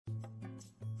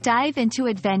Dive into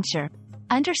adventure.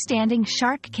 Understanding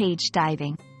shark cage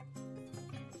diving.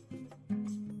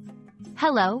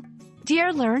 Hello,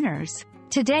 dear learners.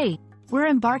 Today, we're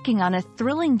embarking on a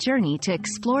thrilling journey to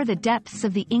explore the depths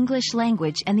of the English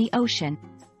language and the ocean.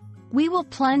 We will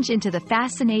plunge into the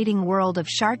fascinating world of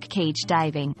shark cage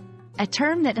diving, a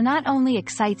term that not only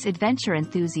excites adventure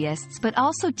enthusiasts but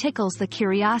also tickles the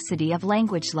curiosity of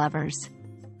language lovers.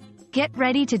 Get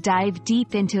ready to dive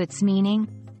deep into its meaning,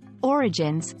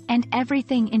 origins, and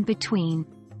everything in between.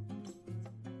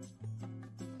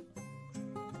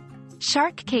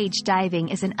 Shark cage diving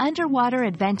is an underwater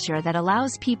adventure that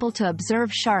allows people to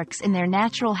observe sharks in their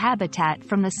natural habitat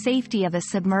from the safety of a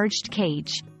submerged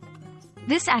cage.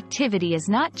 This activity is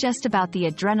not just about the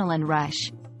adrenaline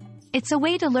rush. It's a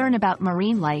way to learn about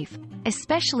marine life,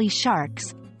 especially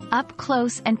sharks, up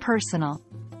close and personal.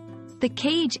 The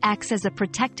cage acts as a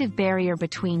protective barrier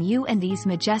between you and these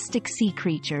majestic sea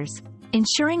creatures,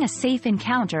 ensuring a safe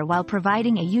encounter while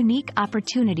providing a unique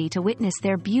opportunity to witness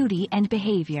their beauty and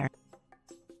behavior.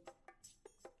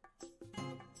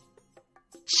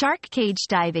 Shark cage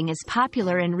diving is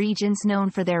popular in regions known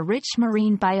for their rich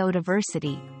marine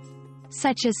biodiversity,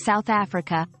 such as South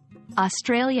Africa,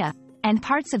 Australia, and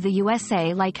parts of the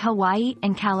USA like Hawaii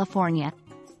and California.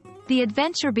 The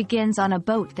adventure begins on a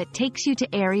boat that takes you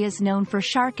to areas known for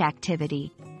shark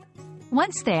activity.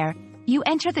 Once there, you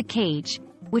enter the cage,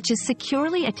 which is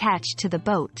securely attached to the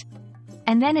boat,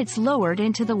 and then it's lowered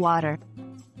into the water.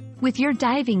 With your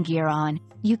diving gear on,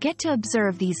 you get to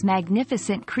observe these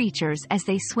magnificent creatures as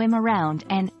they swim around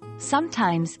and,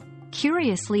 sometimes,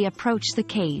 curiously approach the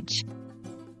cage.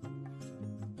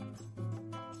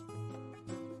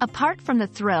 Apart from the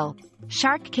thrill,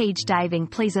 shark cage diving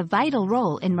plays a vital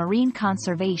role in marine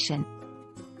conservation.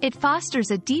 It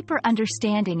fosters a deeper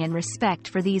understanding and respect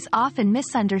for these often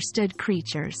misunderstood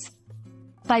creatures.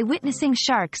 By witnessing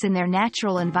sharks in their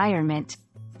natural environment,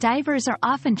 divers are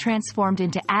often transformed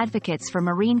into advocates for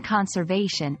marine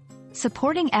conservation,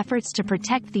 supporting efforts to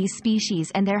protect these species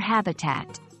and their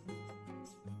habitat.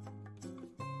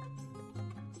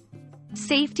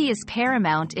 Safety is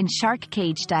paramount in shark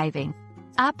cage diving.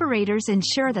 Operators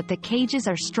ensure that the cages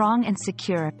are strong and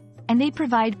secure, and they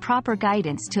provide proper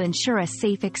guidance to ensure a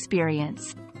safe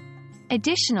experience.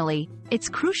 Additionally, it's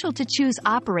crucial to choose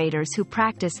operators who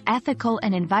practice ethical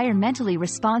and environmentally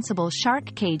responsible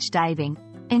shark cage diving,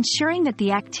 ensuring that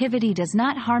the activity does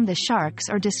not harm the sharks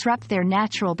or disrupt their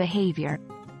natural behavior.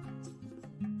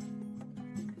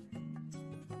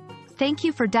 Thank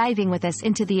you for diving with us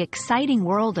into the exciting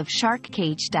world of shark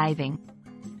cage diving.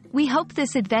 We hope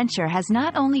this adventure has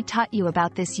not only taught you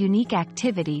about this unique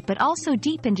activity but also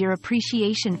deepened your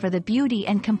appreciation for the beauty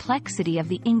and complexity of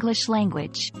the English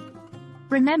language.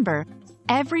 Remember,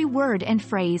 every word and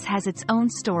phrase has its own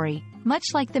story, much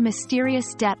like the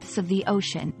mysterious depths of the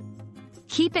ocean.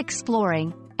 Keep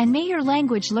exploring, and may your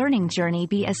language learning journey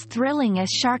be as thrilling as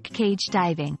shark cage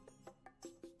diving.